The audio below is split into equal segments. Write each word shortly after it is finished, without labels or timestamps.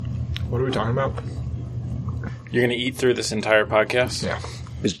What are we talking about? You're going to eat through this entire podcast? Yeah.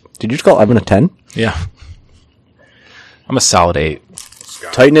 Did you just call Evan a 10? Yeah. I'm a solid 8.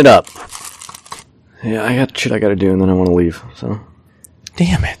 Tighten it up. Yeah, I got shit I gotta do and then I want to leave, so.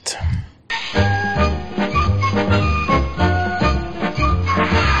 Damn it.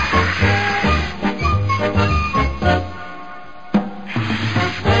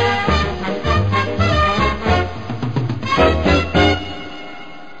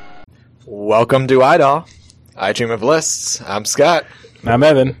 Welcome to Idol. I Dream of Lists. I'm Scott. I'm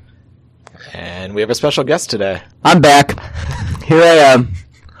Evan. And we have a special guest today. I'm back. Here I am.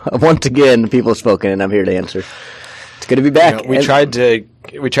 Once again, people have spoken and I'm here to answer. It's good to be back. We tried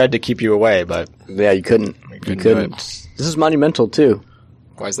to keep you away, but Yeah, you couldn't. couldn't do it. This is monumental, too.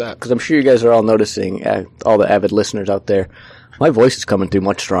 why is that? Because I'm sure you guys are all noticing, all the avid listeners out there, my voice is coming through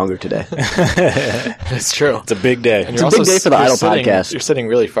much stronger today. It's true. It's a big day. And It's a big day for the Idol podcast. You're sitting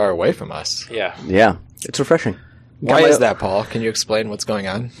really far away from us. Yeah. Yeah, it's refreshing. Why is that, Paul? Can you explain what's going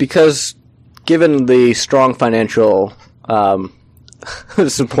on? Because given the strong financial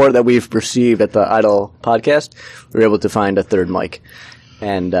support that we've received at the Idol podcast, we were able to find a third mic.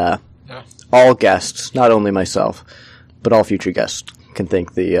 And all guests, not only myself, but all future guests, can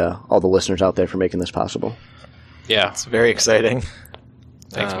thank all the listeners out there for making this possible. Yeah. It's very exciting.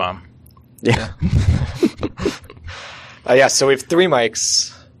 Thanks, Mom. Yeah. So we have 3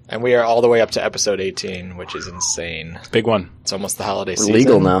 mics, and we are all the way up to episode 18, which is insane. Big one. It's almost the holiday We're season.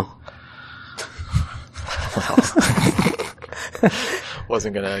 legal now.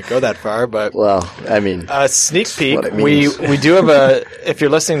 Wasn't going to go that far, but... Well, I mean... sneak peek. what it We means. do have if you're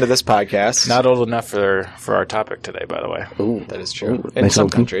listening to this podcast... Not old enough for our topic today, by the way. Ooh, That is true. In nice some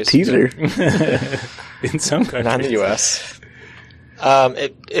little countries. Teaser. In some countries. Not in the U.S.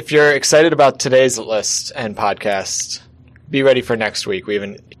 If you're excited about today's list and podcast, be ready for next week. We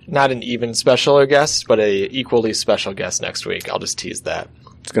have not an even special guest, but a equally special guest next week. I'll just tease that.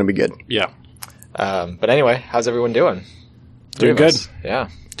 It's going to be good. Yeah. But anyway, how's everyone doing? Doing Three of good. us. Yeah.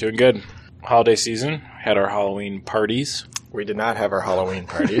 Doing good. Holiday season. Had our Halloween parties. We did not have our Halloween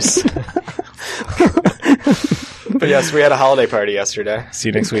parties. But yes, we had a holiday party yesterday. See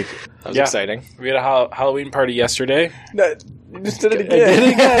you next week. That was exciting. We had a Halloween party yesterday. You just did it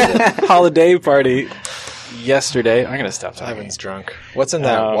again. Holiday party yesterday. I'm going to stop talking. Evan's drunk. What's in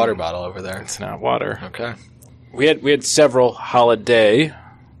that water bottle over there? It's not water. Okay. We had several holiday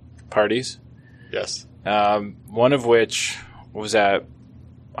parties. Yes. One of which was at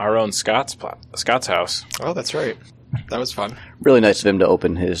our own Scott's house. Oh, that's right. That was fun. Really nice of him to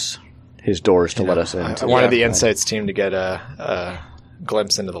open his doors to let us in. I wanted the Insights team to get a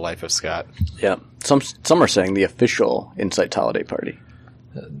glimpse into the life of Scott. Yeah. Some are saying the official Insights holiday party.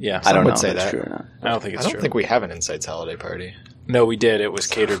 Yeah, I don't would know say if that's that. true or not. I don't think it's I don't true. think we have an Insights holiday party. No, we did. It was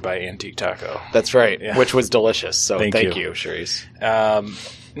catered by Antique Taco. That's right, Yeah. which was delicious. So Thank thank you. you, Charisse.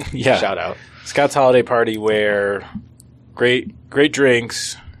 Yeah, Shout out. Scott's holiday party where great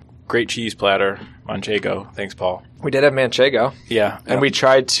drinks, great cheese platter, manchego. Thanks, Paul. We did have manchego, Yeah, and we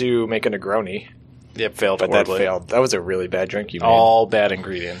tried to make a Negroni, failed but horribly. that failed. That was a really bad drink you made. All bad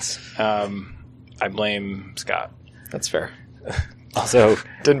ingredients. I blame Scott. That's fair. Also,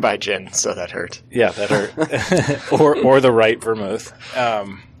 Didn't buy gin, so that hurt. yeah, that hurt. or the right vermouth.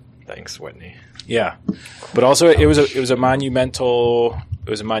 Thanks, Whitney. Yeah, but also it was a monumental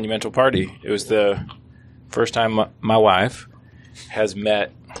party. It was the first time my wife has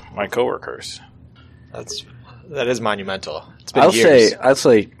met my coworkers. That is monumental. It's been years. I'll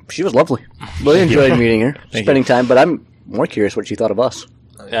say she was lovely. Really enjoyed meeting her, Thank spending time, but I'm more curious what she thought of us.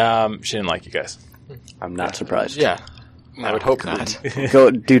 She didn't like you guys. I'm not surprised. Yeah, I would hope not.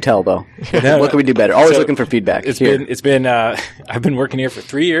 Do tell though. What can we do better? Always looking for feedback. It's Here. been I've been working here for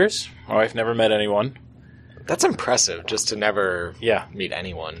 3 years. My wife never met anyone. That's impressive, just to never Yeah. meet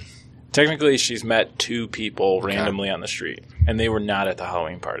anyone. Technically, she's met 2 people randomly on the street, and they were not at the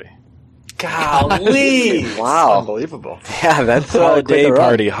Halloween party. Golly! Wow. Unbelievable. Yeah, that's Holiday quite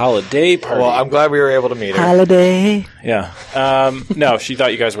the party. Well, I'm glad we were able to meet her. Holiday. Yeah. No, she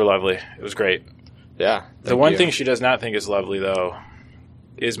thought you guys were lovely. It was great. Yeah. The one thing she does not think is lovely, though,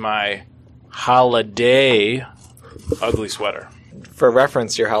 is my holiday ugly sweater. For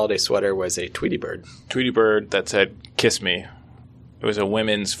reference, your holiday sweater was a Tweety Bird. Tweety Bird that said, "Kiss me." It was a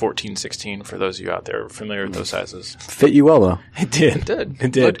women's 14-16 for those of you out there familiar with those sizes. Fit you well though. It did.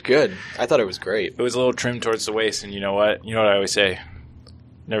 It did. Looked good. I thought it was great. It was a little trimmed towards the waist, and you know what? You know what I always say?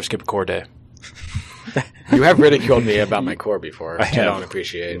 Never skip a core day. You have ridiculed me about my core before, which I have. don't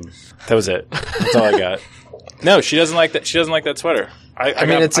appreciate. That was it. That's all I got. No, she doesn't like that. She doesn't like that sweater. I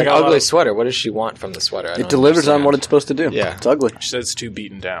mean, it's an ugly sweater. What does she want from the sweater? I It don't delivers on understand. what it's supposed to do. Yeah. It's ugly. She says it's too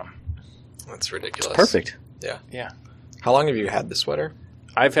beaten down. That's ridiculous. Perfect. Yeah. How long have you had the sweater?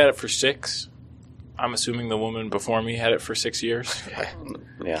 I've had it for 6. I'm assuming the woman before me had it for 6 years.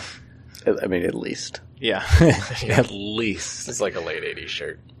 Yeah. I mean, at least. Yeah. At least. It's like a late 80s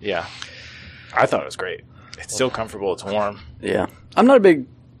shirt. Yeah. I thought it was great. It's still comfortable. It's warm. Yeah. I'm not a big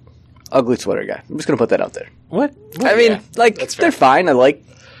ugly sweater guy. I'm just going to put that out there. What? I mean, yeah, like, that's fair. they're fine. I like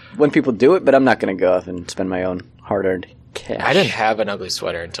when people do it, but I'm not going to go off and spend my own hard-earned cash. I didn't have an ugly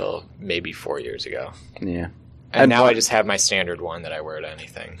sweater until maybe 4 years ago. Yeah. And now one- I just have my standard one that I wear to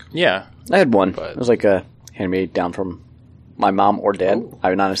anything. Yeah. I had one. But- It was like a handmade down from my mom or dad. Ooh.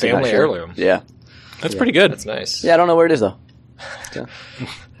 I'm honestly not Family sure. heirloom. Yeah. That's pretty good. That's nice. Yeah, I don't know where it is, though. So,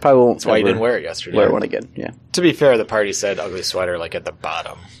 probably won't That's why you ever didn't wear it yesterday. wear one again. Yeah. To be fair, the party said ugly sweater like at the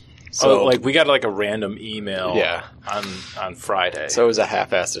bottom. So Like we got like a random email Yeah. on Friday. So it was a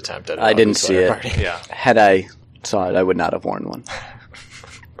half-assed attempt at an I ugly didn't see sweater it. party. yeah. Had I saw it, I would not have worn one.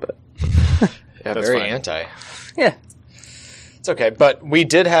 Yeah, That's very fine. anti. Yeah. It's okay. But we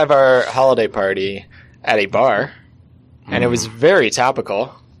did have our holiday party at a bar, and it was very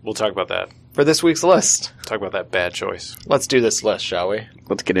topical We'll talk about that. for this week's list. Talk about that bad choice. Let's do this list, shall we?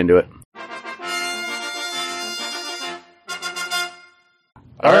 Let's get into it.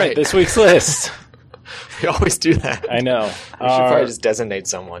 All right. This week's list. We always do that. I know. We should probably just designate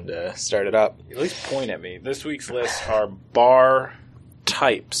someone to start it up. At least point at me. This week's list are bar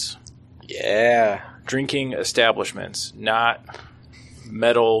types. Yeah. Drinking establishments, not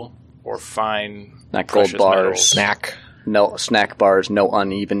metal or fine Not gold precious bars. metals. Snack. No snack bars, no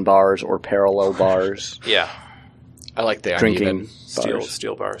uneven bars or parallel bars. Yeah. I like the Drinking uneven. bars.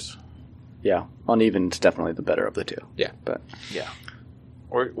 Steel bars. Yeah. Uneven's definitely the better of the two. Yeah. But Yeah.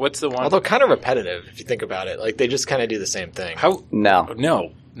 Or what's the one? Although kind of repetitive, if you think about it. Like, they just kind of do the same thing. How? no.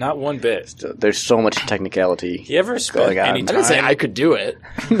 No, not one bit. There's so much technicality. You ever spent Going on. any I didn't say time I could do it.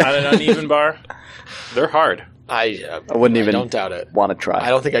 on an uneven bar? They're hard. I wouldn't even don't doubt it. want to try. I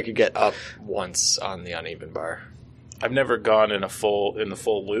don't think I could get up once on the uneven bar. I've never gone in the full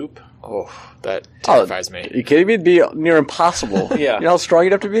loop. Oh, that terrifies me. You kidding me? It'd be near impossible. Yeah. You know how strong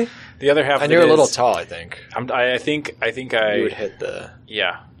you'd have to be? The other half. And of you're it a little is- tall, I think. I think You would hit the...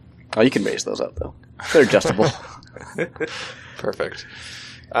 Yeah. Oh, you can raise those up, though. They're adjustable. Perfect.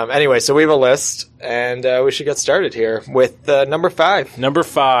 Anyway, so we have a list, and we should get started here with number 5. Number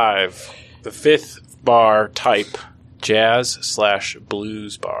 5, the 5th bar type,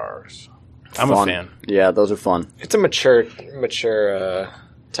 jazz/blues bars. I'm Fun. a fan. Yeah, those are fun. It's a mature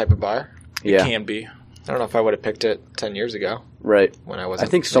type of bar. Yeah, Can be. I don't know if I would have picked it 10 years ago right. when I I wasn't...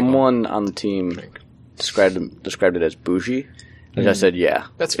 think legal. someone on the team described it as bougie. And I said, yeah,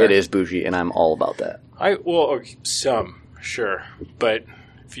 That's fair. it is bougie, and I'm all about that. Some, sure. But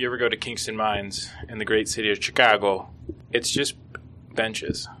if you ever go to Kingston Mines in the great city of Chicago, it's just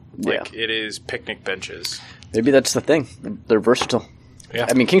benches. Like, it is picnic benches. Maybe that's the thing. They're versatile. Yeah.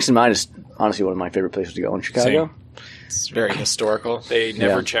 I mean, Kingston Mine is honestly one of my favorite places to go in Chicago. Same. It's very historical. They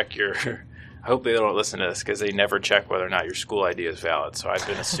never Yeah. check your... I hope they don't listen to this because they never check whether or not your school ID is valid. So I've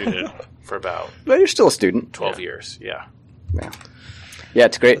been a student for about But you're still a student. 12 years. Yeah. Yeah,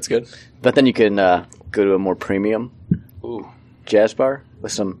 it's great. That's good. But then you can go to a more premium Ooh. jazz bar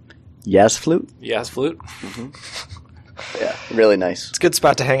with some jazz flute. Yes, flute. Yeah, really nice. It's a good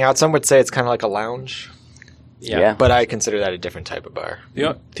spot to hang out. Some would say it's kind of like a lounge, Yeah. but I consider that a different type of bar.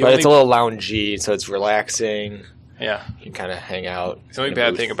 The But it's a little loungy, so it's relaxing. yeah. You can kind of hang out. The only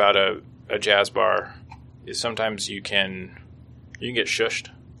bad thing about a jazz bar is sometimes you can get shushed.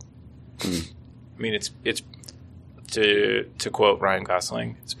 I mean, it's to quote Ryan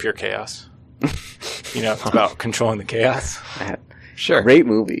Gosling, it's pure chaos. It's about controlling the chaos. Sure. Great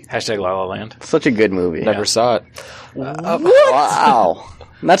movie. Hashtag La La Land. Such a good movie. Never saw it. Wow.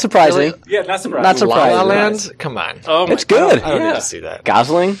 Not surprising. Yeah, not surprised. Not La La surprising. Land? Come on. Oh my It's good. I don't Yeah. need to see that.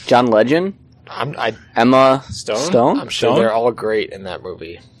 Gosling, John Legend, I'm Emma Stone? I'm sure Stone? they're all great in that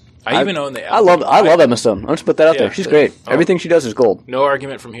movie. I even own the I album. love Emma Stone. I'll just put that out Yeah. there. She's great. Oh. Everything she does is gold. No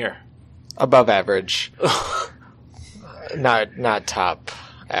argument from here. Above average. Not top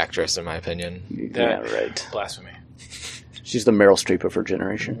actress, in my opinion. Yeah, right. Blasphemy. She's the Meryl Streep of her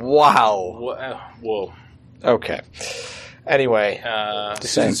generation. Wow. Whoa. Okay. Anyway,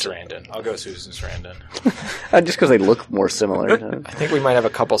 Susan saying. Sarandon. I'll go Susan Sarandon. Just because they look more similar. I think we might have a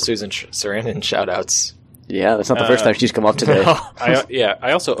couple Susan Sarandon shout-outs. Yeah, that's not the first time she's come up today.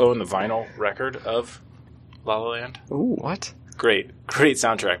 I also own the vinyl record of La La Land. Ooh. What? Great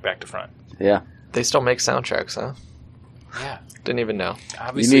soundtrack back to front. Yeah. They still make soundtracks, huh? Yeah. Didn't even know.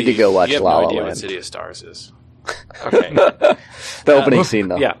 Obviously, need to go watch you have La no La idea Land. what City of Stars is. Okay. The opening scene,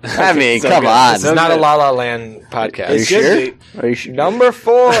 though. yeah. I mean, So come good. on. This is not a La La Land podcast. Are you should sure? be. Are you sure? Number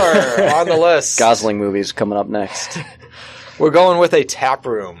 4 on the list. Gosling movies coming up next. We're going with a tap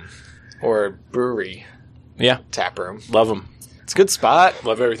room or brewery Yeah. tap room. Love them. It's a good spot.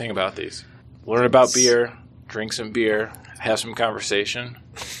 Love everything about these. Learn about beer, drink some beer, have some conversation.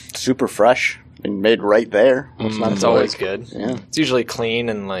 Super fresh and made right there. It's not It's to, always like, good. Yeah. It's usually clean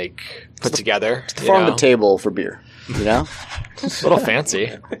and like put together. The farm to table for beer. You know? A little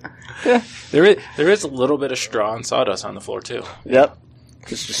fancy. There is a little bit of straw and sawdust on the floor too. Yep.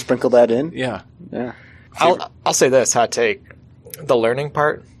 Just to sprinkle that in. Yeah. Yeah. I'll say this, hot take. The learning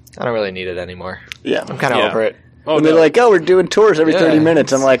part, I don't really need it anymore. Yeah. I'm kind of Yeah. over it. Oh, And they're like, oh, we're doing tours every 30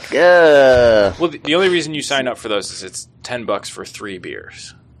 minutes. I'm like, well, the only reason you sign up for those is it's $10 for 3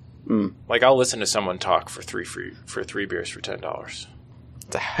 beers. Like I'll listen to someone talk for 3 beers for $10.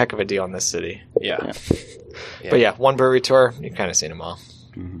 It's a heck of a deal in this city. Yeah. But yeah, one brewery tour, you've kind of seen them all.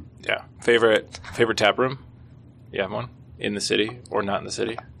 Yeah. Favorite tap room? You have one in the city or not in the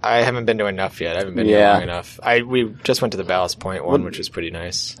city? I haven't been to enough yet. I haven't been here long enough. We just went to the Ballast Point one, which was pretty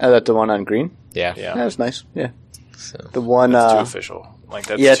nice. that the one on Green? Yeah. Yeah. That was nice. Yeah. So, The one, That's too official. Like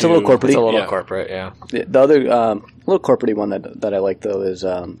that's yeah, it's a little corporate. it's a little Yeah. corporate, yeah. the other little corporate one that I like though is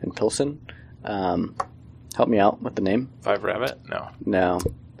in Pilsen. Help me out with the name. 5 Rabbit? No. No,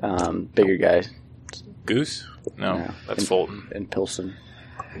 bigger guy Goose? No. No. That's Fulton. in Pilsen.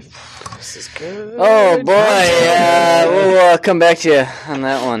 This is good. Oh boy, we'll come back to you on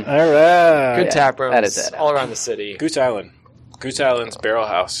that one. All right. Good tap rooms that is it. all around the city. Goose Island. Goose Island's Barrel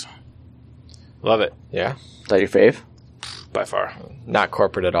House. Love it. Yeah. Is that your fave? By far. Not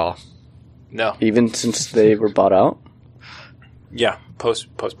corporate at all. No. Even since they were bought out? Yeah. Post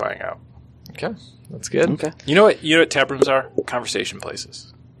buying out. Okay. That's good. Okay. You know what tap rooms are? Conversation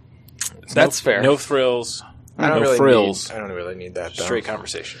places. That's fair. No thrills. I don't no really frills. I don't really need that, though. Straight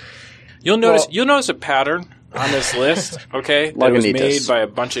conversation. You'll notice a pattern on this list, okay? That was Lagunitas. made by a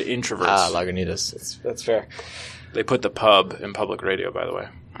bunch of introverts. Lagunitas. That's fair. They put the pub in public radio, by the way.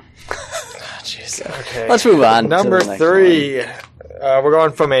 Jeez. Okay. Let's move on. Number to the next 3. We're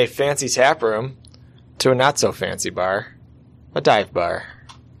going from a fancy tap room to a not so fancy bar, a dive bar.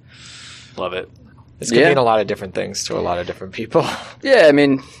 Love it. This can mean a lot of different things to a lot of different people. one. Yeah, I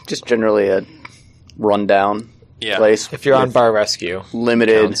mean, just generally a rundown Yeah. place. If you're on with Bar Rescue,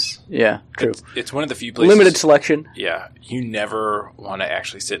 limited, counts. yeah, true. It's one of the few places. Limited selection. Yeah. You never want to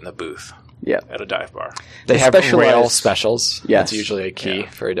actually sit in the booth Yeah, at a dive bar. they have specialize- rail specials. Yes. That's usually a key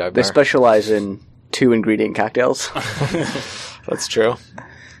for a dive they bar. specialize in 2-ingredient cocktails. That's true.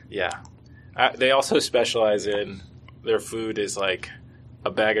 Yeah. They also specialize in their food is like a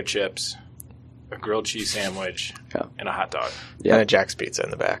bag of chips, a grilled cheese sandwich, Yeah. and a hot dog. Yeah. And a Jack's Pizza in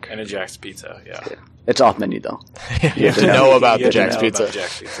the back. And a Jack's Pizza, yeah. It's off menu though. You have to know about You the have to Jack's know Pizza. about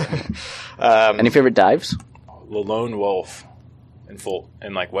Jack's Pizza. Any favorite dives? The Lone Wolf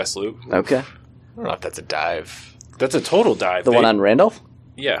in like West Loop. Okay, I don't know if that's a dive. That's a total dive. the one on Randolph.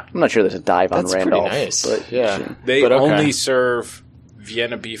 Yeah. I'm not sure there's a dive on That's pretty Randolph. nice. But Yeah. They But okay. only serve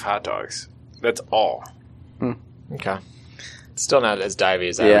Vienna beef hot dogs. That's all. Okay. Still not as divey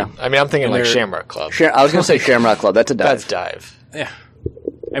as Yeah. I mean, I'm thinking And like they're- Shamrock Club. I was gonna say Shamrock Club. That's a dive. That's dive. Yeah.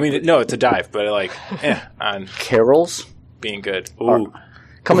 I mean, no, it's a dive, but like, on Carol's being good. Ooh.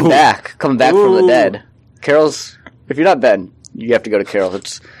 coming back from the Ooh. dead. Carol's. If you're not been, you have to go to Carol's.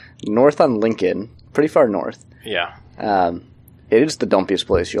 It's north on Lincoln, pretty far north. Yeah. It is the dumpiest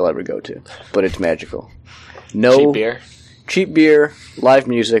place you'll ever go to, but it's magical. No Cheap beer. cheap beer, live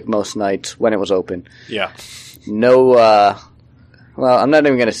music most nights when it was open. Yeah. No, well, I'm not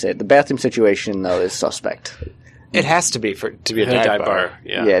even going to say it. The bathroom situation, though, is suspect. It has to be to be a And a dive bar.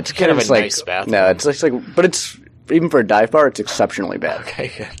 Yeah. Yeah, it's Kind of a like, nice bathroom. No, it's like, but it's, even for a dive bar, it's exceptionally bad.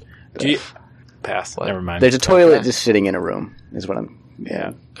 Okay, good. Do you, pass. Never mind. There's a toilet Okay. just sitting in a room, is what I'm,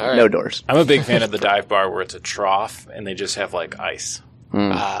 yeah. All right. No doors. I'm a big fan of the dive bar where it's a trough and they just have like ice.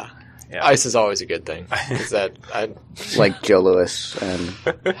 Yeah. Ice is always a good thing. 'Cause that Like Joe Louis and,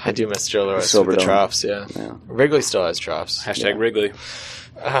 I do miss Joe Louis Silverdome. with the troughs. Yeah. Wrigley still has troughs. Hashtag Wrigley.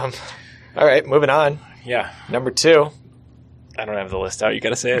 All right, moving on. Yeah. Number 2. I don't have the list out. You got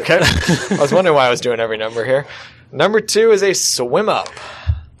to say it. Okay. I was wondering why I was doing every number here. Number 2 is a swim up.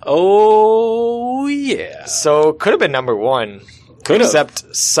 Oh, yeah. So could have been number 1. Could've.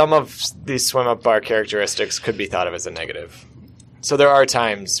 Except some of these swim up bar characteristics could be thought of as a negative. So there are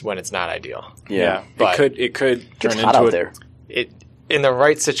times when it's not ideal. Yeah. But it could turn it's hot into out a, there. It in the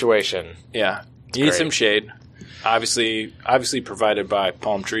right situation. Yeah. You need great. some shade. Obviously provided by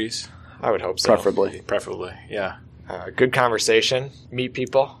palm trees. I would hope so. Preferably. Preferably. Yeah. Good conversation. Meet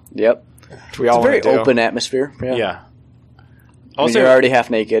people. Yep. which we It's all a very want to do. open atmosphere. Yeah. Yeah. I mean, Also, you're already half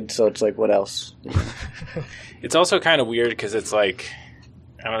naked, so it's like, what else? it's also kind of weird because it's like,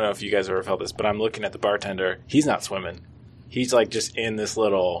 I don't know if you guys ever felt this, but I'm looking at the bartender. He's not swimming. He's like just in this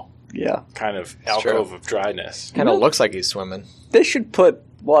little Yeah. kind of true. alcove of dryness. Kind of looks like he's swimming. They should put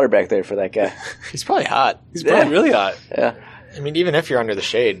water back there for that guy. He's probably hot. He's probably Yeah. really hot. Yeah. I mean, even if you're under the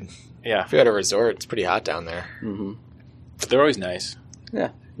shade, Yeah. if you're at a resort, it's pretty hot down there. But they're always nice. Yeah.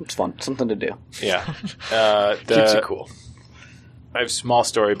 It's fun. Something to do. Yeah. Keeps you cool. I have a small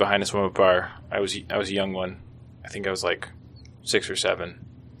story behind a swim-up bar. I was a young one. I think I was like 6 or 7.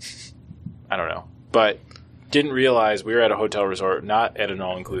 I don't know. But didn't realize we were at a hotel resort, not at an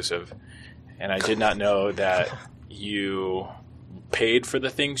all-inclusive. And I did not know that you paid for the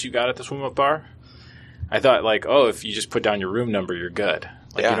things you got at the swim-up bar. I thought, like, oh, if you just put down your room number, you're good.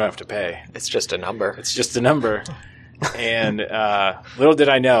 Like, Yeah. you don't have to pay. It's just a number. It's just a number. And little did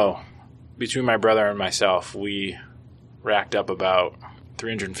I know, between my brother and myself, we racked up about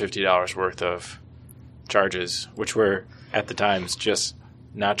 $350 worth of charges, which were, at the times, just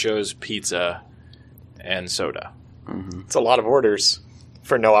nachos, pizza, and soda. It's a lot of orders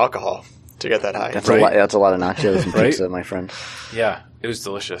for no alcohol to get that high. That's Right. a lot. That's a lot of nachos and Right? pizza, my friend. Yeah, it was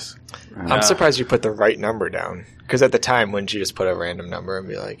delicious. I'm surprised you put the right number down. Because at the time, wouldn't you just put a random number and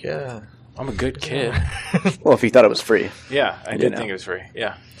be like, yeah. I'm a good kid. Well, if you thought it was free, Yeah, I didn't did know. think it was free.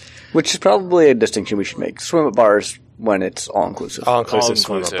 Yeah. which is probably a distinction we should make. Swim at bars when it's all inclusive. All-inclusive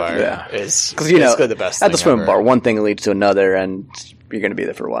swim up All-inclusive, bar yeah. is Because you know, basically the best at the thing swim ever. bar, one thing leads to another, and you're going to be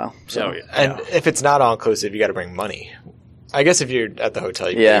there for a while. So Oh, yeah. And if it's not all-inclusive, you got to bring money. I guess if you're at the hotel,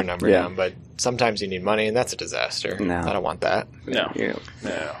 you can Yeah, put your number yeah. down, but sometimes you need money, and that's a disaster. No. I don't want that. No. you know,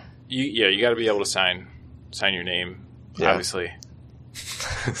 No. You got to be able to sign your name, Yeah. obviously.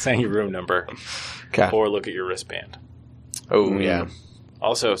 Sign your room number. Okay. Or look at your wristband. Oh, yeah.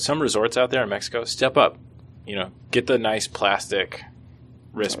 Also, some resorts out there in Mexico, step up. You know, get the nice plastic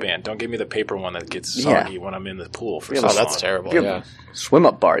wristband. Don't give me the paper one that gets Yeah. soggy when I'm in the pool for Yeah, so Oh, that's long. terrible. if you Yeah. have a swim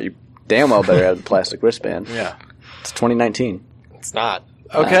up bar, you damn well better have the plastic wristband. Yeah. It's 2019. It's not.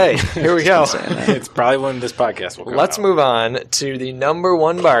 Okay, here we go. Saying that. It's probably when this podcast will come Let's out. move on to the number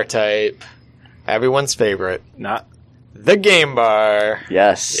one bar type, everyone's favorite, Not. the game bar.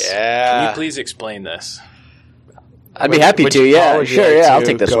 Yes. Can Yeah. you please explain this? I'd be happy to. Paul, Yeah, would you sure. like Yeah, I'll to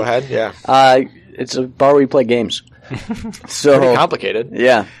take this go one. ahead. Yeah. It's a bar where you play games. Pretty So complicated.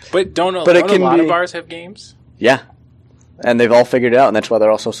 yeah, But don't But it a can lot be- of bars have games? yeah, and they've all figured it out, and that's why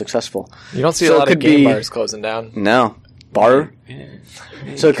they're all so successful. You don't see So a it lot of could game be- bars closing down. No bar.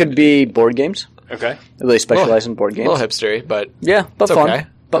 So it could be board games. Okay. They specialize in board A games. little hipstery, but Yeah, but it's fun. okay.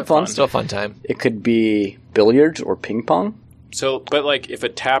 But fun. still a fun time. It could be billiards or ping pong. So, but like if a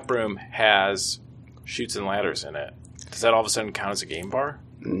tap room has chutes and ladders in it, does that all of a sudden count as a game bar?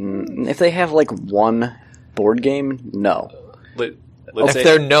 If they have like one board game, no. Let's If say,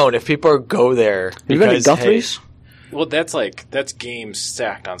 they're known, if people go there, Have you been to because, Guthrie's? well, that's games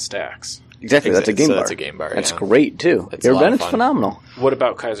stacked on stacks. Exactly, that's a game so bar. that's a game bar, That's yeah. great too. It's You a ever lot been? of It's fun. phenomenal. What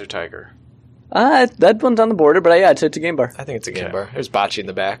about Kaiser Tiger? That one's on the border, but yeah, I'd say it's a game bar. I think it's a game Okay. bar. There's bocce in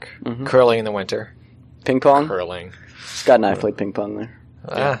the back, curling in the winter, Ping pong. curling. Scott and I played ping pong there.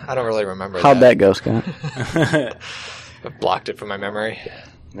 I don't really remember. How'd that go, Scott? I've blocked it from my memory.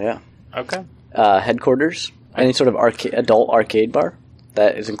 Yeah. Okay. Headquarters. Any sort of adult arcade bar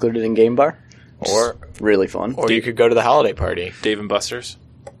that is included in game bar. Or Really fun. you could go to the holiday party. Dave and Buster's.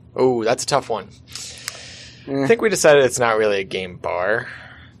 Oh, that's a tough one. I think we decided it's not really a game bar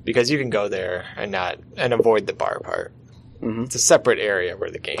because you can go there and avoid the bar part. Mhm. It's a separate area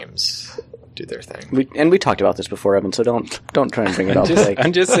where the games do their thing. We talked about this before, Evan. So don't try and bring it up. Like,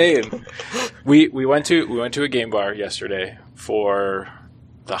 I'm just saying. We went to a game bar yesterday for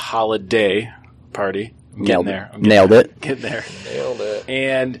the holiday party. I'm getting there. I'm getting Nailed there. it. Getting there. Nailed it.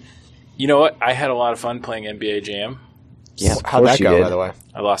 And you know what? I had a lot of fun playing NBA Jam. Yeah, of How'd course that you go, did. by the way?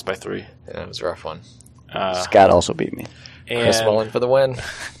 I lost by 3. Yeah, it was a rough one. Scott also beat me. Chris And Mullen for the win.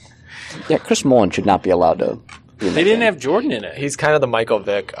 Yeah, Chris Mullen should not be allowed to. Be in they that didn't game. have Jordan in it. He's kind of the Michael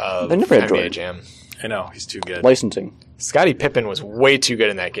Vick of They never had NBA Jordan. Jam. I know. He's too good. licensing. Scottie Pippen was way too good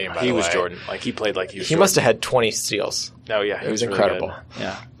in that game, by He the was way. Jordan. Like, he played like he was He must have had 20 steals. Oh, yeah. He was really incredible. good.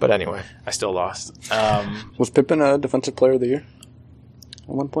 Yeah. But anyway, I still lost. Was Pippen a defensive player of the year at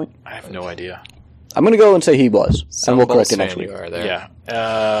one point? I have no idea. I'm going to go and say he was, some and we'll Bulls correct it next fan week. you are there.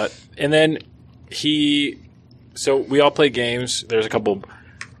 Yeah. And then so we all play games. There's a couple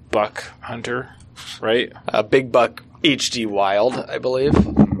Buck Hunter, right? Big Buck HD Wild, I believe.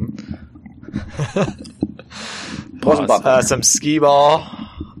 Wasn't Buck. Some skee ball,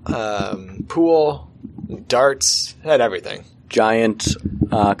 pool, darts, had everything. Giant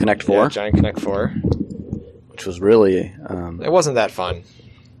Connect 4, Yeah, Giant Connect 4. which was really... It wasn't that fun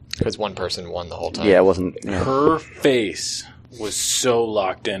because one person won the whole time. yeah, it wasn't... Yeah. Her face was so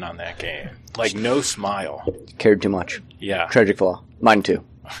locked in on that game. Like, no smile. Cared too much. Yeah. Tragic flaw. Mine too.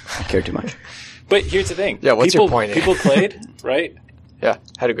 Cared too much. But here's the thing. Yeah, what's your point? People played, right? Yeah,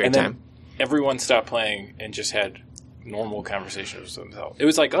 had a great And time. then everyone stopped playing and just had normal conversations with themselves. It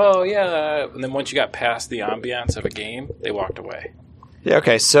was like, oh, yeah. And then once you got past the ambiance of a game, they walked away. Yeah,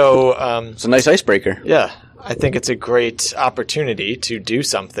 okay, so... It's a nice icebreaker. yeah, I think it's a great opportunity to do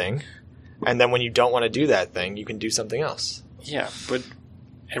something, and then when you don't want to do that thing, you can do something else. Yeah, but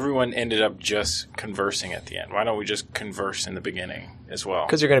everyone ended up just conversing at the end. Why don't we just converse in the beginning as well?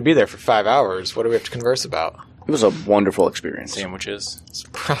 Because you're going to be there for 5 hours. What do we have to converse about? It was a wonderful experience. Sandwiches,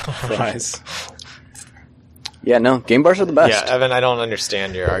 fries. Yeah, no, game bars are the best. Yeah, Evan, I don't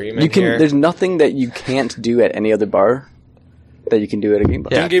understand your argument You can. here. There's nothing that you can't do at any other bar that you can do at a game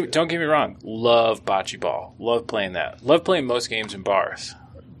bar. Yeah. Don't get me wrong. Love bocce ball. Love playing that. Love playing most games in bars.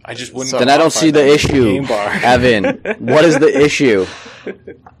 I just wouldn't. Then I don't see the issue, Game bar. Evan. What is the issue?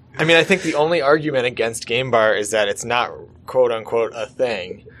 I mean, I think the only argument against Game Bar is that it's not "quote unquote" a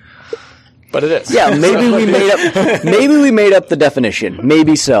thing, but it is. Yeah, maybe we made up the definition.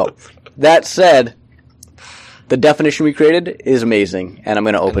 Maybe so. That said, the definition we created is amazing, and I'm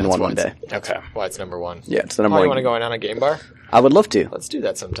going to open one day. Okay, why it's number one? Yeah, it's the number Oh, one. you want to go on a Game Bar? I would love to. Let's do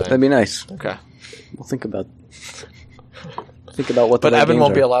that sometime. That'd be nice. Okay, We'll think about what. but the right Evan games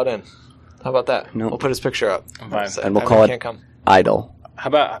won't be are. allowed in. How about that? No. We'll put his picture up. Fine. So And we'll Evan call it- can't come. Idle. How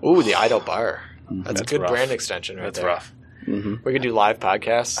about? Ooh, the Idle Bar. That's a That's good rough. brand extension right That's there. rough. We could do live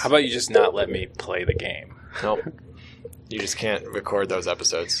podcasts. How about you just not let me play the game? Nope. You just can't record those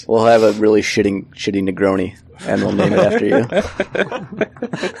episodes. We'll have a really shitty Negroni, and we'll name it after you.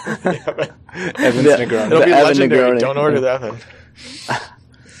 Evan's Yeah. Negroni. It'll The be Evan legendary. Negroni. Don't order the Evan.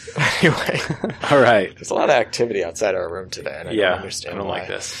 Anyway, All right. there's a lot of activity outside our room today, and I Yeah. don't understand I don't why. like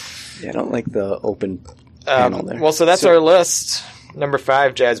this. Yeah, I don't like the open panel there. Well, so that's our list. Number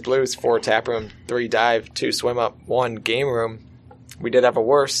 5, Jazz Blues. 4, Tap Room. 3, Dive. 2, Swim Up. 1, Game Room. We did have a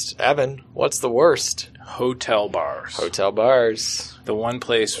worst. Evan, what's the worst? Hotel bars. Hotel bars. The one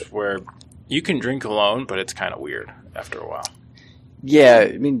place where you can drink alone, but it's kind of weird after a while. Yeah,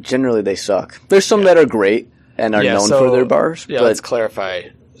 I mean, generally they suck. There's some that are great and are known for their bars. Yeah, but let's clarify.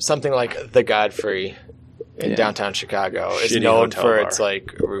 Something like the Godfrey in Yeah. downtown Chicago is Shitty known hotel for bar. its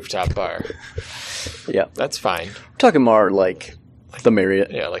like rooftop bar. yeah, That's fine. I'm talking more like the Marriott.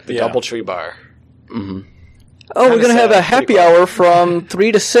 Yeah, like the Yeah. DoubleTree bar. Oh, we're Kinda going to have sad, a happy pretty quiet. hour from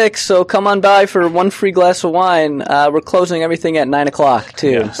 3 to 6, so come on by for one free glass of wine. We're closing everything at 9 o'clock, too.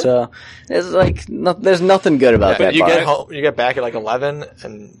 Yeah. So it's like, there's nothing good about that you bar. get home, you get back at like 11,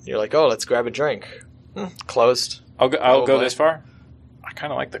 and you're like, "Oh, let's grab a drink." Closed. I'll go Probably. this far. I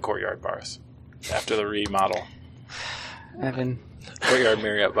kind of like the Courtyard bars after the remodel. Evan. Courtyard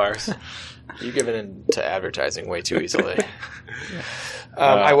Marriott bars. You give it into advertising way too easily.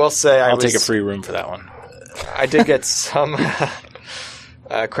 I will say, I'll take a free room for that one. I did get some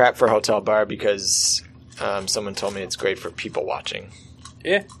crap for hotel bar because someone told me it's great for people watching.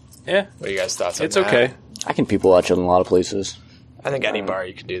 Yeah. What are you guys' thoughts on It's that? okay. I can people watch it in a lot of places. I think any bar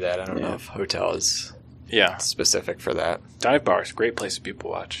you can do that. I don't know yeah. if hotel is Yeah. specific for that. Dive bars, great place to people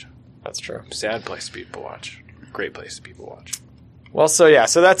watch. That's true. Sad place to people watch. Great place to people watch. Well, so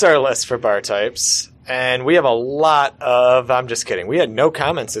that's our list for bar types. And we have a lot of... I'm just kidding. We had no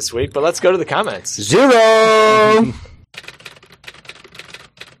comments this week, but let's go to the comments. 0!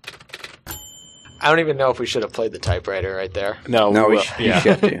 I don't even know if we should have played the typewriter right there. No, No, we you will.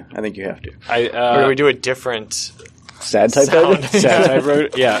 have to. I think you have to. Or do we do a different... Sad type Sound. of Sad typewriter.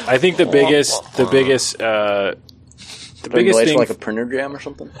 Yeah, I think the biggest thing, like a printer jam or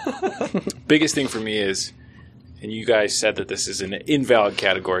something? biggest thing for me is, and you guys said that this is an invalid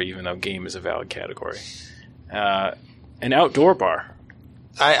category, even though game is a valid category. An outdoor bar.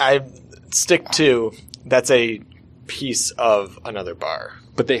 I stick to... That's a piece of another bar.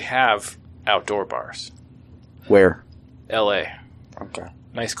 But they have outdoor bars. Where? L.A. Okay.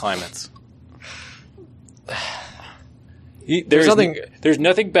 Nice climates. There's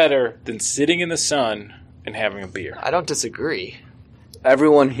nothing better than sitting in the sun and having a beer. I don't disagree.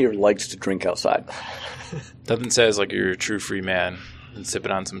 Everyone here likes to drink outside. Nothing says like you're a true free man and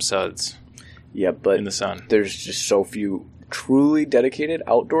sipping on some suds Yeah, but in the sun. there's just so few truly dedicated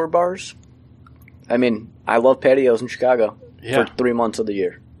outdoor bars. I mean, I love patios in Chicago Yeah. for 3 months of the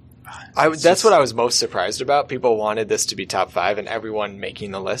year. That's what I was most surprised about. People wanted this to be top 5, and everyone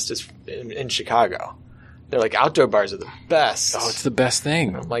making the list is in Chicago. They're like, outdoor bars are the best. Oh, it's the best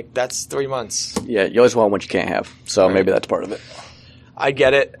thing. I'm like, that's 3 months. Yeah, you always want what you can't have, so Right. maybe that's part of it. I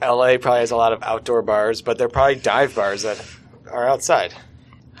get it. LA probably has a lot of outdoor bars, but they're probably dive bars that are outside.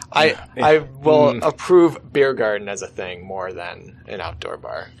 I will approve beer garden as a thing more than an outdoor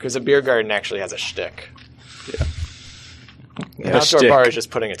bar because a beer garden actually has a shtick. Yeah. An outdoor bar is just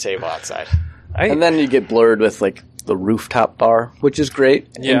putting a table outside. And then you get blurred with like the rooftop bar, which is great,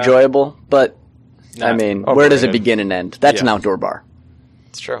 Yeah. enjoyable, but I mean, where does it overrated. begin and end? That's an outdoor bar.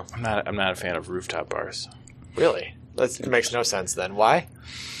 It's true. I'm not a fan of rooftop bars. Really? That makes no sense then. Why?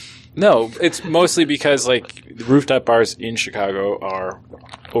 No, it's mostly because like the rooftop bars in Chicago are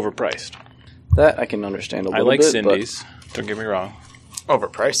overpriced. That I can understand a I little like bit. Cindy's. Don't get me wrong.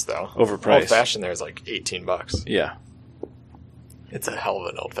 Overpriced, though. Overpriced. Old fashioned there is like $18. Yeah, It's a hell of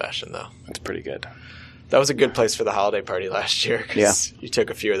an old fashioned, though. it's pretty good. That was a good place for the holiday party last year because you took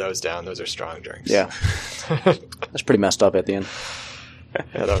a few of those down. Those are strong drinks. Yeah. That's pretty messed up at the end.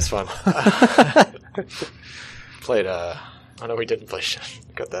 Yeah, that was fun. Played, oh no, we didn't play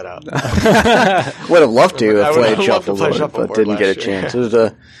cut that out. Would have loved to I have would played have loved to play shuffleboard, shuffleboard but didn't get a last year. chance. It was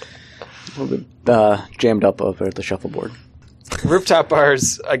a little bit jammed up over at the shuffleboard. Rooftop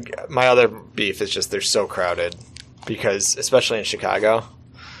bars, my other beef is just they're so crowded because, especially in Chicago.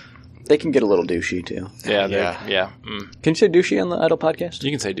 They can get a little douchey, too. Yeah, Yeah. yeah. Can you say douchey on the Idle podcast? You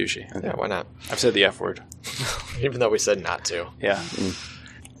can say douchey. Yeah, why not? I've said the F word. Even though we said not to. Yeah.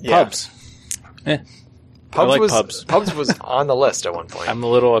 Yeah. Pubs. Pubs like was, pubs. Pubs was on the list at one point. I'm a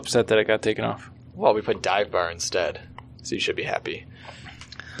little upset that it got taken off. Well, we put dive bar instead, so you should be happy.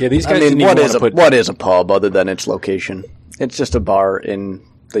 Yeah, these I guys mean, didn't even want to put. what is a pub other than its location? It's just a bar in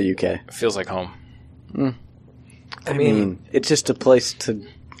the UK. Feels like home. I mean, it's just a place to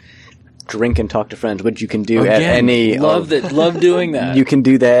drink and talk to friends, which you can do at any. Love doing that. You can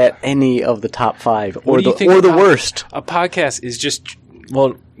do that at any of the top 5 or do you the think or the about- worst. A podcast is just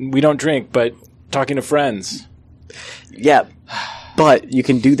we don't drink, but talking to friends. Yeah, but you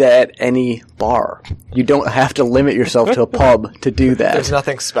can do that at any bar. You don't have to limit yourself to a pub to do There's that.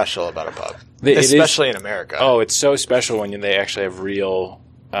 nothing special about a pub, It is- especially in America. Oh, it's so special when they actually have real.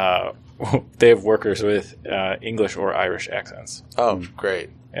 They have workers with English or Irish accents. Oh, great.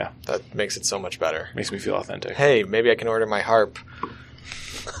 Yeah, That makes it so much better. makes me feel authentic. Hey, maybe I can order my harp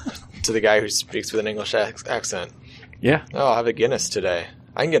to the guy who speaks with an English accent. Yeah, Oh, I'll have a Guinness today.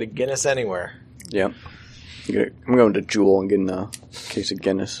 I can get a Guinness anywhere. Yeah. I'm going to Jewel and getting a case of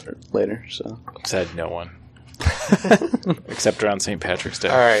Guinness later. So said no one, except around St. Patrick's Day.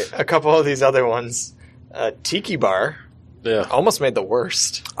 All right, a couple of these other ones. Tiki Bar Ugh. almost made the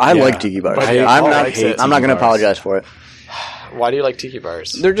worst. I Yeah. like tiki bars. But I'm Paul not. likes it. I'm not going to Tiki bars. apologize for it. Why do you like tiki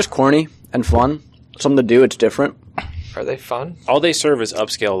bars? They're just corny and fun. Something to do. It's different. Are they fun? All they serve is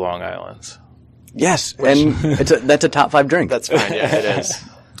upscale Long Islands. Yes, and that's a top 5 drink. That's fine. Yeah, it is.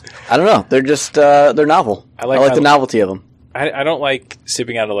 I don't know. They're just they're novel. I like like how- the novelty of them. I don't like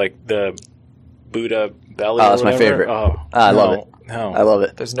sipping out of like the Buddha belly. Oh, or that's my whatever. favorite. Oh, I love it. No, I love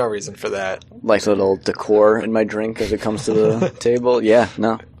it. There's no reason for that. Like a little decor in my drink as it comes to the table. Yeah,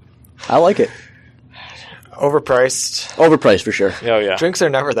 no, I like it. Overpriced. Overpriced for sure. Oh yeah. Drinks are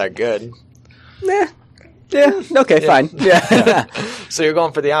never that good. Yeah. Okay. Fine. Yeah. So you're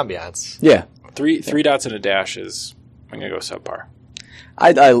going for the ambiance. Yeah. Three dots and a dash is. I'm gonna go subpar.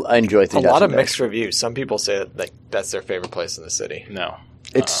 I enjoy Three A Dots lot of and Dash. mixed reviews. Some people say that that's their favorite place in the city. No.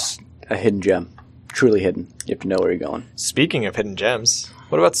 It's a hidden gem. Truly hidden. You have to know where you're going. Speaking of hidden gems,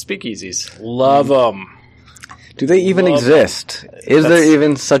 what about speakeasies? Love them. Do they even Love exist? Is there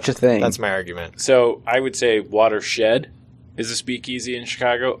even such a thing? That's my argument. So I would say Watershed is a speakeasy in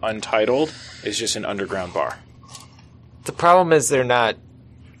Chicago. Untitled is just an underground bar. The problem is they're not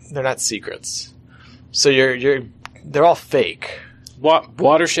secrets. So they're all fake.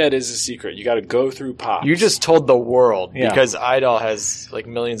 Watershed is a secret. You got to go through pops. You just told the world Yeah. because Idol has like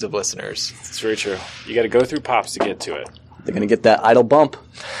millions of listeners. It's very true. You got to go through pops to get to it. They're going to get that idle bump.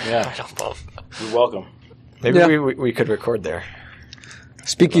 Yeah. You're welcome. Maybe Yeah. we could record there.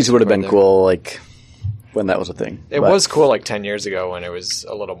 Speakeasy would have been Right there. cool, like, when that was a thing. It But, was cool like 10 years ago when it was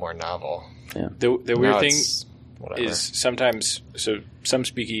a little more novel. The Now weird thing it's whatever. is sometimes, so some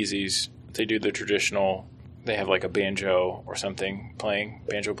speakeasies, they do the traditional, they have like a banjo or something playing,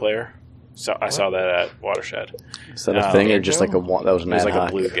 banjo player. So I saw that at Watershed. Is that a thing, or just like banjo? that was an It was ad like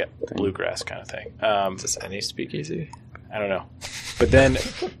a hoc? bluegrass kind of thing. Is this any speakeasy? I don't know. But then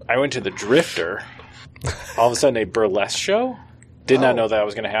I went to the Drifter. All of a sudden, a burlesque show. Did not know that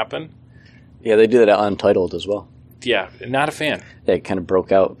was going to happen. Yeah, they do that at Untitled as well. Yeah, not a fan. Yeah, it kind of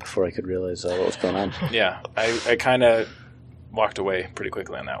broke out before I could realize what was going on. Yeah, I kind of walked away pretty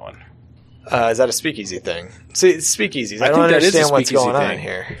quickly on that one. Is that a speakeasy thing? See, it's speakeasies. I think don't that is a understand what's speakeasy going on thing.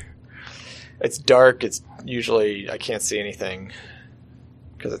 here. It's dark. It's usually I can't see anything.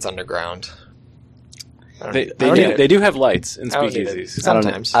 because it's underground. They do have lights in I don't need it. speakeasies.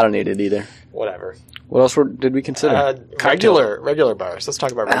 Sometimes. I don't need it either. Whatever. What else did we consider? Regular bars. Let's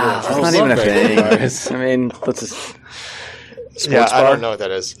talk about regular bars. That's not even a thing. bars. I mean, let's just. Sports bar? I don't know what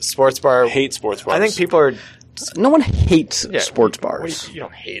that is. Sports bar. I hate sports bars. I think people are. No one hates sports What bars. you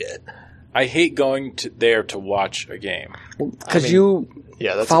don't hate it. I hate going there to watch a game. Because you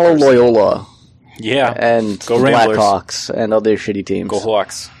Yeah, that's follow embarrassing. Loyola Yeah. and Go Ramblers. Blackhawks and other shitty teams. Go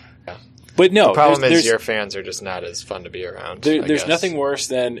Hawks. But no, The problem there's, is your fans are just not as fun to be around. there's I guess. nothing worse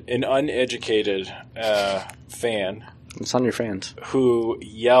than an uneducated fan It's on your fans. who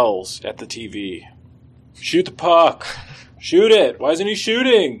yells at the TV, "Shoot the puck! Shoot it! Why isn't he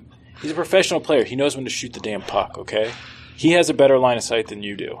shooting?" He's a professional player. He knows when to shoot the damn puck, okay? He has a better line of sight than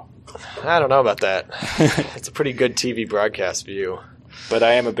you do. I don't know about that. It's a pretty good TV broadcast view. But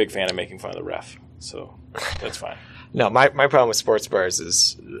I am a big fan of making fun of the ref, so that's fine. No, my problem with sports bars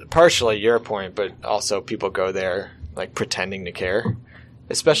is partially your point, but also people go there like pretending to care.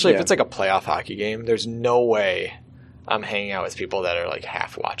 Especially if it's like a playoff hockey game. There's no way I'm hanging out with people that are like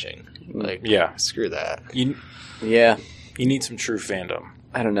half watching. Like, Yeah. screw that. Yeah. You need some true fandom.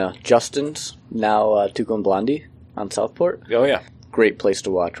 I don't know. Justin's, now Tuco and Blondie on Southport. Oh, yeah. Great place to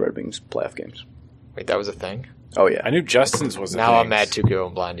watch Red Wings playoff games. Wait, that was a thing? Oh, yeah. I knew Justin's was a Now thing. I'm mad Tuco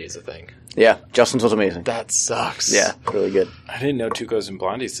and Blondie is a thing. Yeah, Justin's was amazing. That sucks. Yeah, really good. I didn't know Tuco's and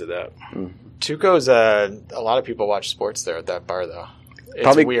Blondies did that. Tuco's, a lot of people watch sports there at that bar, though. It's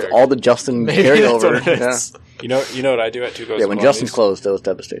Probably weird. all the Justin Maybe that's carryover. what it Yeah. is. You know what I do at Tuco's Yeah, and when Blondies? Justin's closed, that was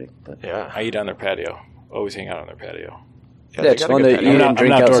devastating. But Yeah. I eat on their patio. Always hang out on their patio. Yeah, yeah, they it's got a fun good to eat patio. I'm not- and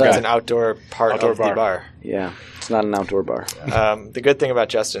drink I'm an outdoor outside. It's an outdoor part Outdoor of the bar. bar. Yeah, it's not an outdoor bar. The good thing about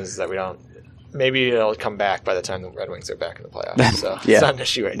Justin's is that we don't. Maybe it'll come back by the time the Red Wings are back in the playoffs. So Yeah. it's not an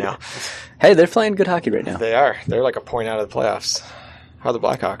issue right now. Hey, they're playing good hockey right now. They are. They're like a point out of the playoffs. How are the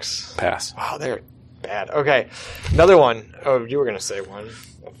Blackhawks? Pass. Wow, they're bad. Okay, another one. Oh, you were going to say one.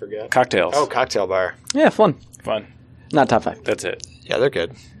 I forget. Cocktails. Oh, cocktail bar. Yeah, fun. Fun. Not top 5. That's it. Yeah, they're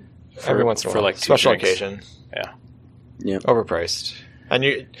good. Every once in a for while. like 2 special drinks. occasion. Yeah. Yeah. Overpriced.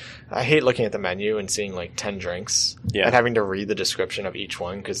 And I hate looking at the menu and seeing like 10 drinks. Yeah. And having to read the description of each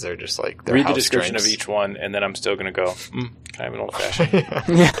one because they're just like they're Read the house description drinks. of each one, and then I'm still going to go, can I have an old fashioned?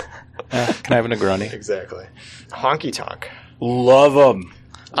 Yeah. Can I have a Negroni? Exactly. Honky tonk. Love them.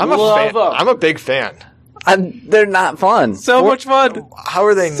 I'm a fan. I'm a big fan. They're not fun. So much fun. How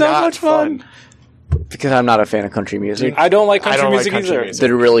are they So not much fun. Because I'm not a fan of country music. I don't like country don't like music country either. music.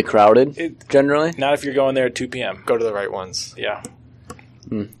 They're really crowded, It- generally. Not if you're going there at 2 p.m. Go to the right ones. Yeah.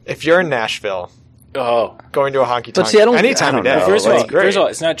 If you're in Nashville, Oh. going to a honky tonk But see, I don't- any I time don't of day. know. First like, of all,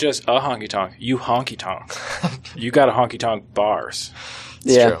 it's not just a honky tonk. You honky tonk. You got a honky tonk bars.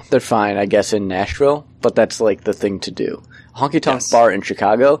 Yeah, true. they're fine, I guess, in Nashville, but that's like the thing to do. Honky tonk Yes. bar in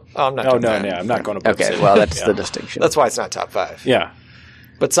Chicago. Oh, I'm not. No, doing no, that. no. I'm not going to Brook Okay, City. well, that's Yeah. the distinction. That's why it's not top 5. Yeah.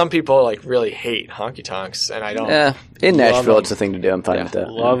 But some people like really hate honky tonks, and I don't. Yeah, in Love Nashville, them. it's a thing to do. I'm fine Yeah. with that.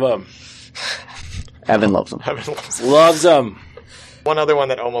 Love them. Evan loves them. Loves them. One other one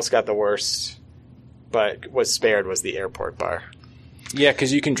that almost got the worst, but was spared, was the airport bar. Yeah,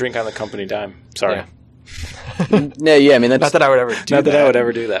 because you can drink on the company dime. Sorry. Yeah. Yeah, I mean, that's Not that I would ever do Not that that. I would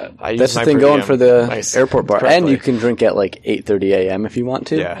ever do that. I use that's the my thing per going diem for the nice- airport bar. correctly. And you can drink at like 8:30 a.m. if you want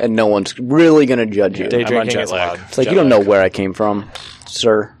to, Yeah. and no one's really going to judge you. Day I'm on drinking jet is lag. allowed. It's like, Jet you don't lag. know where I came from,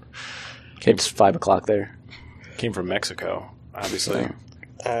 sir. It's 5 o'clock there. Came from Mexico, obviously.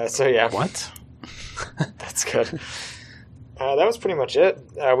 So yeah, What? that's good. That was pretty much it.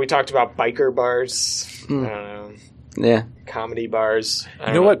 We talked about biker bars, Yeah. comedy bars. I You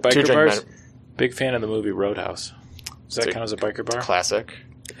don't know what? Two Biker drink bars? men- Big fan of the movie Roadhouse. Does that It's a count as a biker bar? Classic.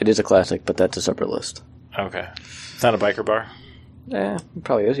 It is a classic, but that's a separate list. Okay. It's not a biker bar? Yeah, it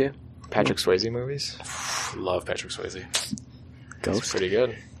probably is, yeah. Patrick Swayze movies. Love Patrick Swayze. Ghost. Pretty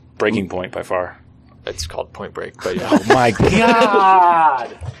good. Breaking Point by far. It's called Point Break, but yeah. Oh my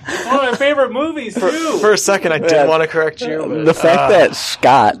god! It's one of my favorite movies, too! For a second, I did Yeah. want to correct you. But, The fact that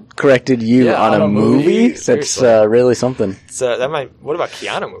Scott corrected you Yeah, on a movie, that's seriously. really something. that might. What about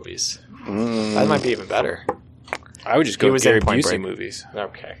Keanu movies? That might be even better. I would just He go was Gary in Point Busey Break. movies.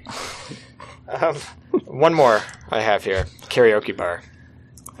 Okay. One more I have here. Karaoke bar.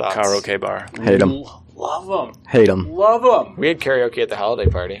 Thoughts? Karaoke bar. Hate 'em. Love them. Hate them. Love them. We had karaoke at the holiday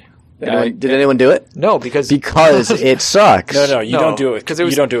party. Did anyone do it? No, because Because it sucks. No, you No, don't do it 'cause it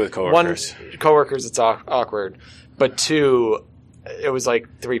was you don't do it with coworkers. One, coworkers, it's awkward. But two, it was like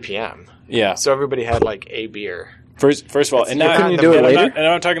 3 p.m. Yeah. So everybody had like a beer. First of all, and you're not, not in the do it and I'm later? not- and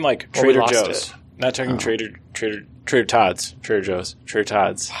I'm not talking like Well, we Trader lost Joe's. it. Not talking Trader Todd's. Trader Joe's. Trader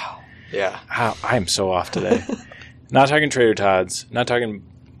Todd's. Yeah. Wow, I am so off today. Not talking Trader Todd's. Not talking,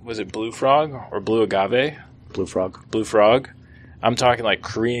 was it Blue Frog or Blue Agave? Blue Frog. Blue Frog. I'm talking like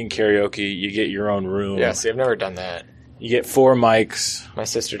Korean karaoke. You get your own room. Yeah, see, I've never done that. You get 4 mics. My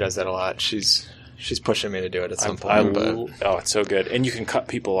sister does that a lot. She's pushing me to do it at some point. Oh, it's so good. And you can cut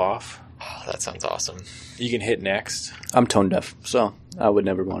people off. Oh, that sounds awesome. You can hit next. I'm tone deaf, so I would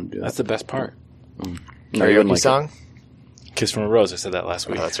never want to do that. That's the best part. No, you Karaoke wouldn't like song? Kiss from a Rose. I said that last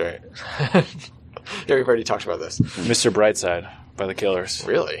Oh, week. that's right. Yeah, we've already talked about this. Mr. Brightside by the Killers.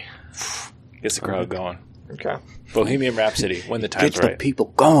 Really? Gets the crowd going. Okay. Bohemian Rhapsody. When the it. time's Gets the right. people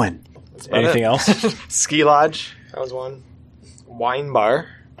going. Anything else? Ski Lodge. That was one. Wine Bar.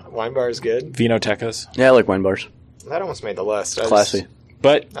 Wine Bar is good. Vinotecas. Yeah, I like wine bars. That almost made the list. Classy.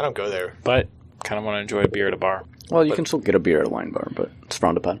 But I don't go there. kind of want to enjoy a beer at a bar. Well, you can still get a beer at a wine bar, but it's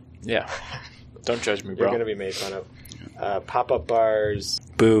frowned upon. Yeah. Don't judge me, You're bro. going to be made fun of. Pop-up bars.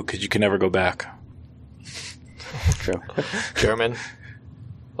 Boo, because you can never go back. True. German.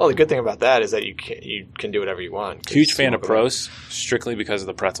 Well, the good thing about that is that you can do whatever you want. Huge fan of Pros, strictly because of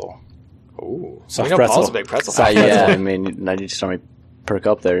the pretzel. Ooh. Soft I know pretzel. Paul's a big pretzel. So, yeah, I mean, now you just saw me perk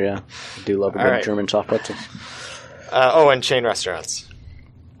up there, yeah. I do love a All good right. German soft pretzel. And chain restaurants.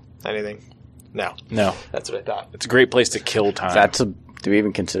 Anything? No. No. That's what I thought. It's a great place to kill time. Do we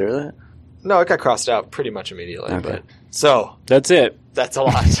even consider that? No, it got crossed out pretty much immediately. Okay. But so That's it. that's a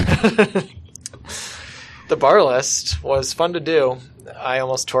lot. The bar list was fun to do. I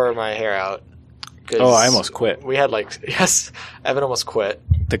almost tore my hair out. 'Cause Oh, I almost quit. We had Evan almost quit.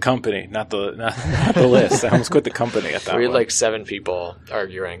 The company, not the list. I almost quit the company at that We had one. 7 people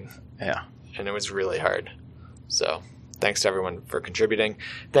arguing, Yeah. and it was really hard. So thanks to everyone for contributing.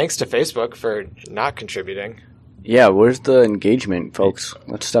 Thanks to Facebook for not contributing. Yeah, where's the engagement, folks?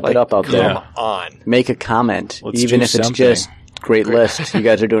 Let's step it up out Come there. Yeah. on. Make a comment, Let's even do if it's something. just great list. You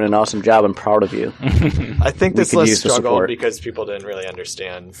guys are doing an awesome job. I'm proud of you. I think this could list use the struggled support. because people didn't really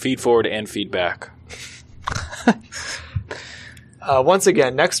understand. Feed forward and feedback. Once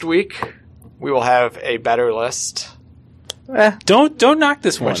again, next week we will have a better list, Don't knock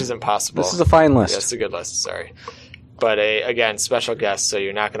this one. which is impossible. This is a fine Yeah, list. it's a good list. Sorry, but again, special guest, so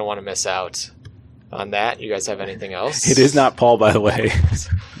you're not going to want to miss out on that. You guys have anything else? It is not Paul, by the way.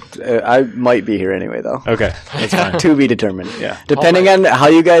 I might be here anyway, though. Okay, that's fine. To be determined. Yeah. Depending on how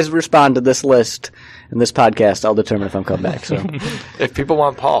you guys respond to this list and this podcast, I'll determine if I'm coming back. So, If people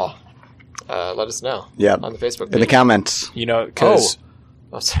want Paul, let us know. Yeah. on the Facebook page. in the comments. You know, because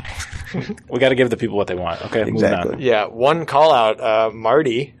Oh, sorry. we got to give the people what they want. Okay, Exactly. moving on. Yeah, one call out,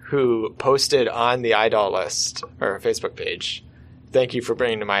 Marty, who posted on the iDoll list, or Facebook page. Thank you for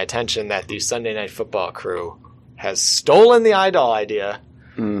bringing to my attention that the Sunday Night Football crew has stolen the iDoll idea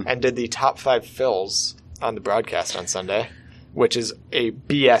and did the top 5 fills on the broadcast on Sunday, which is a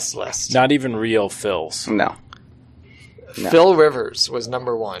BS list. Not even real fills. No. Phil Rivers was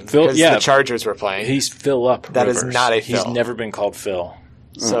number 1 Phil- because yeah. the Chargers were playing. He's Phil Up. That is Rivers. not a He's Phil. never been called Phil.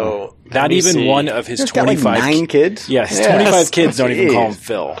 So Not NBC even one of his He's got like 25 9 kids? Yeah, his Yes. 25 kids don't even call him Jeez.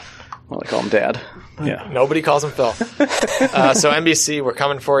 Phil. Well, I call him Dad. Yeah. Nobody calls him Phil. So NBC, we're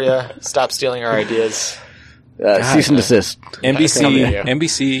coming for you. Stop stealing our ideas. Cease and desist. NBC, Yeah.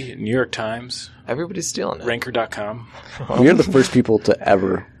 NBC, New York Times, Everybody's stealing it. Ranker.com. We are the first people to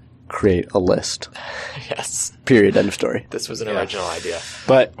ever create a list. Yes. Period. End of story. This was an original idea.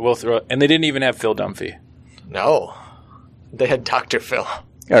 But we'll throw and they didn't even have Phil Dunphy. No. They had Dr. Phil.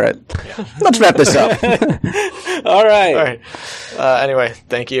 All right. Let's wrap this up. All right. All right. Anyway,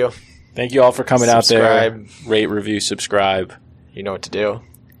 thank you. Thank you all for coming out there. Subscribe. Rate, review, subscribe. You know what to do.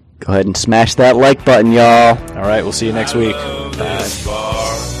 Go ahead and smash that like button, y'all. All right, we'll see you next week. That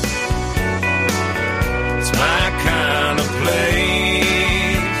bar. It's my kind of place.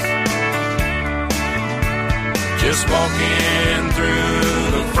 Just walking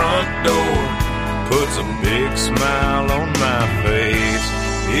through the front door puts a big smile on my face.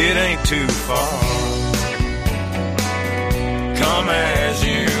 It ain't too far. Come as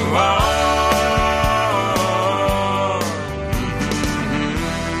you